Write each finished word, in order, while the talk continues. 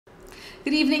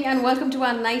Good evening and welcome to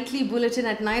our nightly bulletin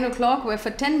at 9 o'clock, where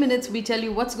for 10 minutes we tell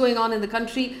you what's going on in the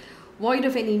country, void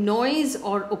of any noise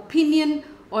or opinion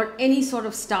or any sort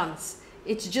of stance.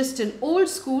 It's just an old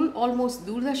school, almost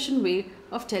Doordarshan way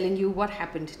of telling you what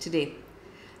happened today.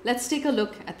 Let's take a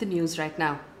look at the news right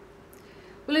now.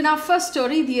 Well, in our first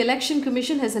story, the Election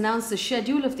Commission has announced the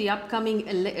schedule of the upcoming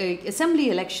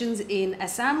assembly elections in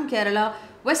Assam, Kerala,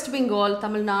 West Bengal,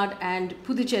 Tamil Nadu and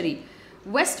Puducherry.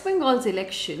 West Bengal's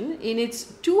election in its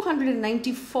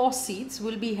 294 seats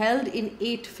will be held in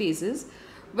 8 phases,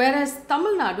 whereas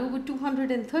Tamil Nadu with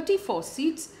 234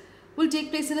 seats will take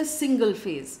place in a single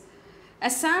phase.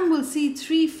 Assam will see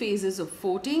 3 phases of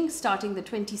voting starting the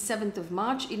 27th of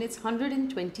March in its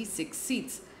 126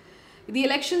 seats. The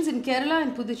elections in Kerala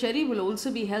and Puducherry will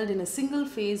also be held in a single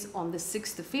phase on the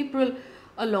 6th of April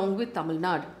along with Tamil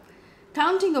Nadu.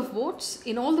 Counting of votes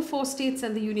in all the 4 states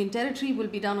and the Union Territory will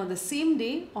be done on the same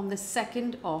day on the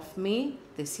 2nd of May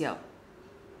this year.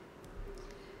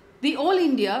 The All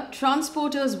India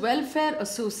Transporters Welfare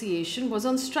Association was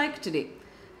on strike today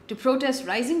to protest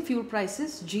rising fuel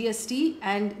prices, GST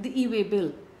and the e-way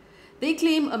bill. They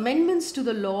claim amendments to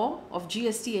the law of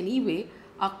GST and e-way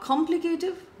are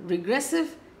complicated,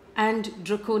 regressive and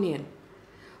draconian.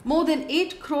 More than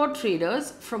 8 crore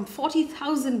traders from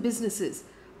 40,000 businesses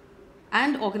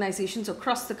and organizations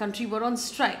across the country were on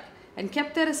strike and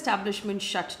kept their establishments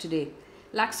shut today.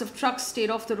 Lakhs of trucks stayed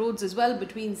off the roads as well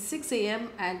between 6 a.m.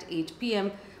 and 8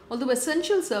 p.m., although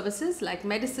essential services like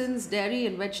medicines, dairy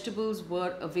and vegetables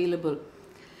were available.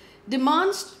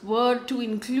 Demands were to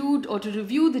include or to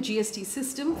review the GST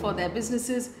system for their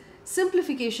businesses,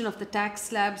 simplification of the tax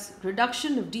slabs,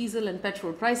 reduction of diesel and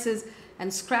petrol prices,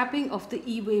 and scrapping of the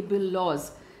e-way bill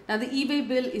laws. Now, the e-way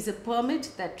bill is a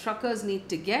permit that truckers need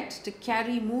to get to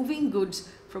carry moving goods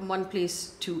from one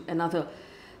place to another.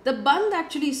 The Bandh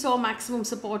actually saw maximum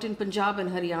support in Punjab and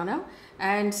Haryana,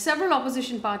 and several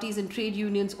opposition parties and trade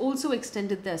unions also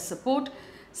extended their support.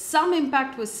 Some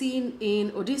impact was seen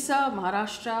in Odisha,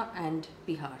 Maharashtra and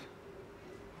Bihar.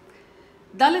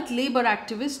 Dalit labour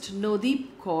activist Nodeep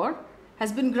Kaur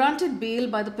has been granted bail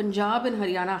by the Punjab and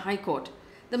Haryana High Court.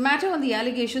 The matter on the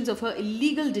allegations of her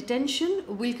illegal detention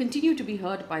will continue to be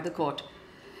heard by the court.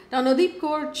 Now, Nodeep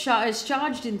Kaur is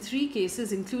charged in 3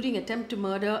 cases, including attempt to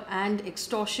murder and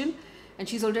extortion, and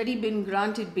she's already been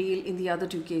granted bail in the other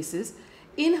 2 cases.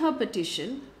 In her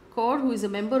petition, Kaur, who is a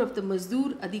member of the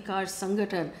Mazdoor Adhikar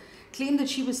Sangathan, claimed that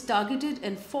she was targeted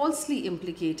and falsely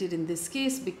implicated in this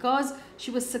case because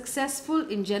she was successful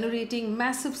in generating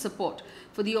massive support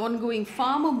for the ongoing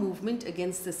farmer movement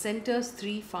against the centre's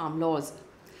 3 farm laws.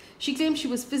 She claimed she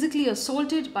was physically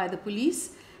assaulted by the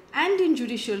police and in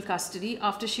judicial custody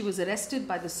after she was arrested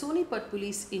by the Sonipat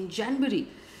police in January.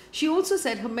 She also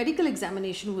said her medical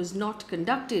examination was not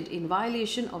conducted in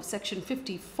violation of Section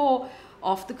 54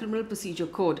 of the Criminal Procedure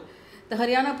Code. The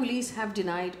Haryana police have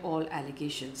denied all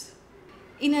allegations.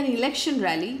 In an election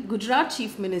rally, Gujarat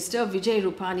Chief Minister Vijay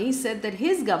Rupani said that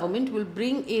his government will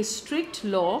bring a strict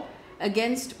law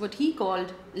against what he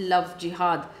called love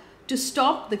jihad to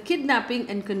stop the kidnapping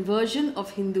and conversion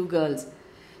of Hindu girls.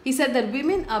 He said that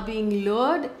women are being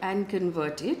lured and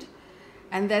converted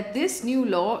and that this new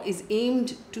law is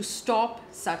aimed to stop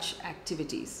such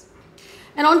activities.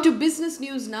 And on to business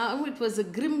news now. It was a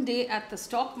grim day at the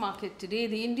stock market today.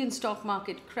 The Indian stock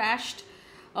market crashed,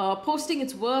 posting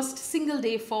its worst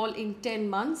single-day fall in 10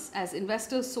 months as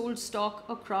investors sold stock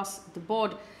across the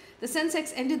board. The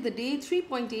Sensex ended the day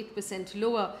 3.8%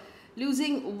 lower,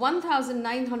 losing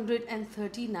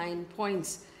 1,939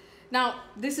 points. Now,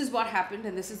 this is what happened,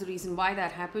 and this is the reason why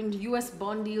that happened. US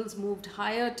bond yields moved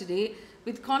higher today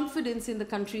with confidence in the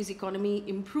country's economy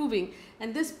improving,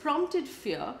 and this prompted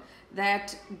fear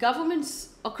that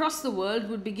governments across the world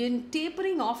would begin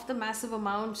tapering off the massive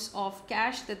amounts of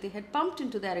cash that they had pumped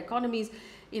into their economies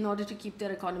in order to keep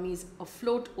their economies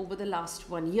afloat over the last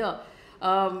 1 year.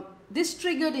 This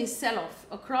triggered a sell-off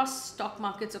across stock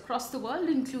markets across the world,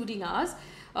 including ours.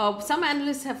 Some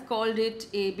analysts have called it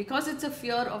because it's a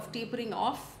fear of tapering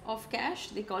off of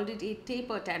cash, they called it a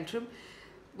taper tantrum,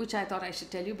 which I thought I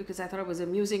should tell you because I thought it was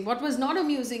amusing. What was not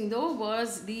amusing though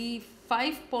was the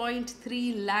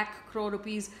 5.3 lakh crore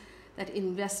rupees that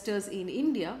investors in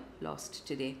India lost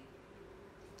today.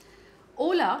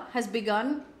 Ola has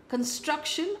begun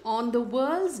construction on the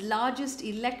world's largest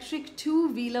electric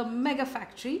 2-wheeler mega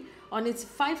factory on its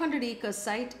 500-acre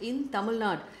site in Tamil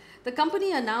Nadu. The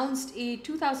company announced a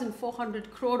 2,400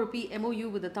 crore rupee MOU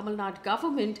with the Tamil Nadu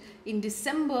government in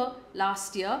December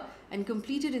last year and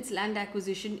completed its land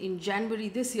acquisition in January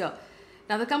this year.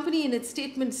 Now, the company in its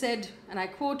statement said, and I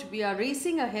quote, "We are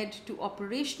racing ahead to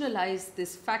operationalize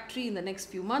this factory in the next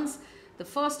few months The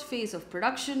first phase of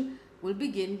production will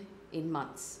begin in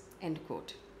months." End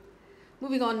quote.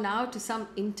 Moving on now to some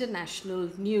international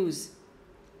news.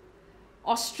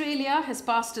 Australia has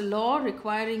passed a law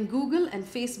requiring Google and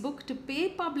Facebook to pay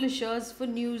publishers for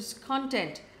news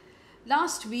content.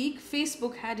 Last week,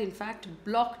 Facebook had in fact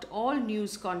blocked all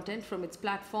news content from its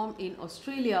platform in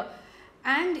Australia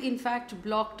and in fact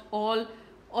blocked all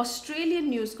Australian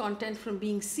news content from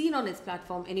being seen on its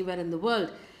platform anywhere in the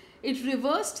world. It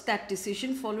reversed that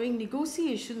decision following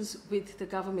negotiations with the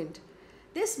government.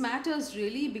 This matters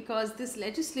really because this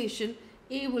legislation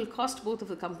will cost both of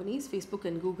the companies, Facebook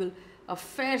and Google, a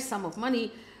fair sum of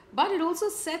money, but it also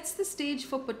sets the stage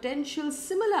for potential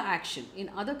similar action in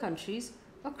other countries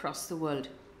across the world.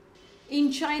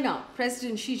 In China,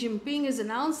 President Xi Jinping has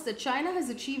announced that China has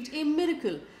achieved a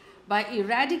miracle by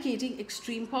eradicating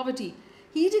extreme poverty.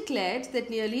 He declared that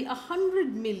nearly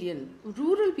 100 million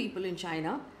rural people in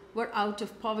China were out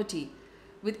of poverty,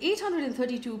 with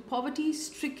 832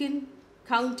 poverty-stricken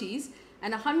counties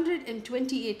and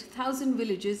 128,000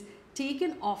 villages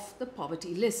taken off the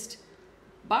poverty list.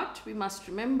 But we must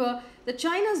remember that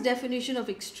China's definition of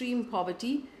extreme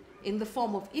poverty in the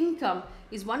form of income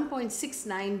is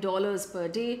 $1.69 per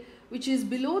day, which is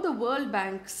below the World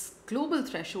Bank's global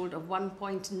threshold of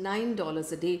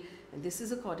 $1.9 a day, and this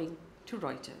is according to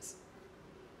Reuters.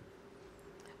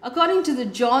 According to the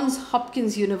Johns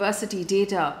Hopkins University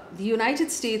data, the United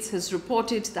States has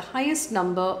reported the highest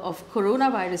number of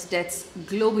coronavirus deaths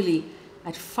globally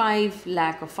at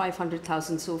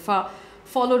 5,500,000 so far,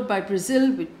 followed by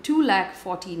Brazil with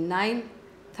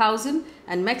 2,49,000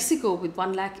 and Mexico with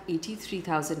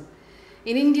 1,83,000.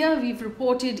 In India, we've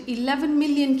reported 11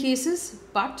 million cases,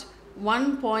 but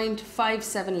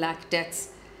 1.57 lakh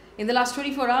deaths. In the last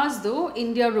 24 hours, though,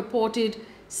 India reported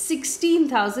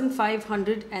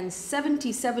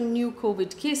 16,577 new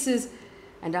COVID cases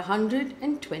and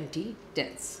 120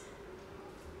 deaths.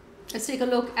 Let's take a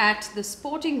look at the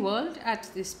sporting world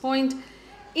at this point.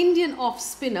 Indian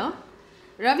off-spinner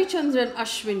Ravichandran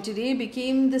Ashwin today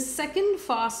became the second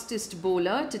fastest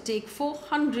bowler to take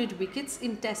 400 wickets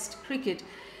in Test cricket,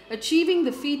 achieving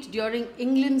the feat during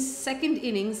England's second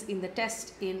innings in the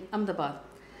Test in Ahmedabad.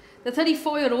 The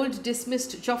 34-year-old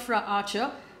dismissed Jofra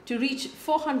Archer to reach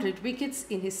 400 wickets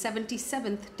in his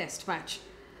 77th Test match.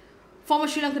 Former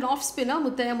Sri Lankan off-spinner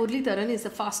Muthaiya Muralitharan is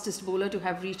the fastest bowler to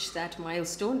have reached that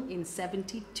milestone in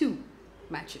 72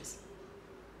 matches.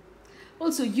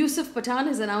 Also, Yusuf Pathan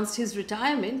has announced his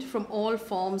retirement from all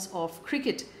forms of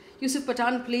cricket. Yusuf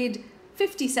Pathan played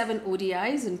 57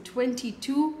 ODIs and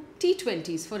 22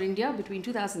 T20s for India between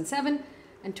 2007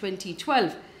 and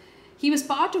 2012. He was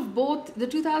part of both the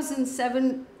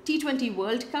 2007 T20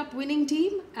 World Cup winning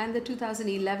team and the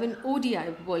 2011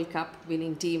 ODI World Cup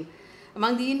winning team.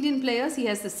 Among the Indian players, he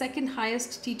has the second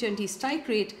highest T20 strike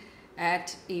rate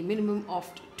at a minimum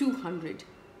of 200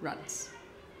 runs.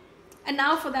 And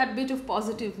now for that bit of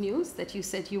positive news that you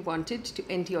said you wanted to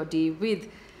end your day with.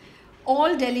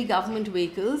 All Delhi government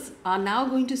vehicles are now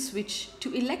going to switch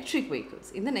to electric vehicles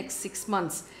in the next 6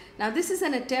 months. Now, this is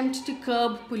an attempt to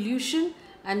curb pollution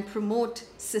and promote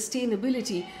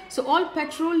sustainability. So all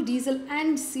petrol, diesel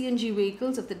and CNG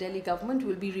vehicles of the Delhi government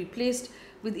will be replaced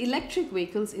with electric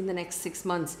vehicles in the next 6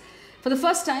 months. For the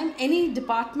first time, any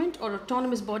department or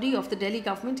autonomous body of the Delhi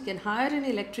government can hire an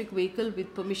electric vehicle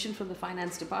with permission from the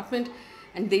finance department,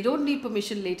 and they don't need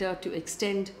permission later to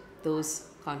extend those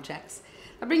contracts.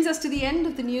 That brings us to the end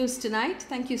of the news tonight.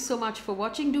 Thank you so much for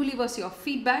watching. Do leave us your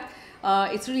feedback.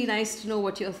 It's really nice to know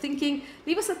what you're thinking.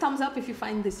 Leave us a thumbs up if you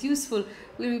find this useful.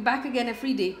 We'll be back again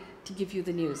every day to give you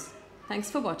the news. Thanks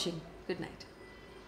for watching. Good night.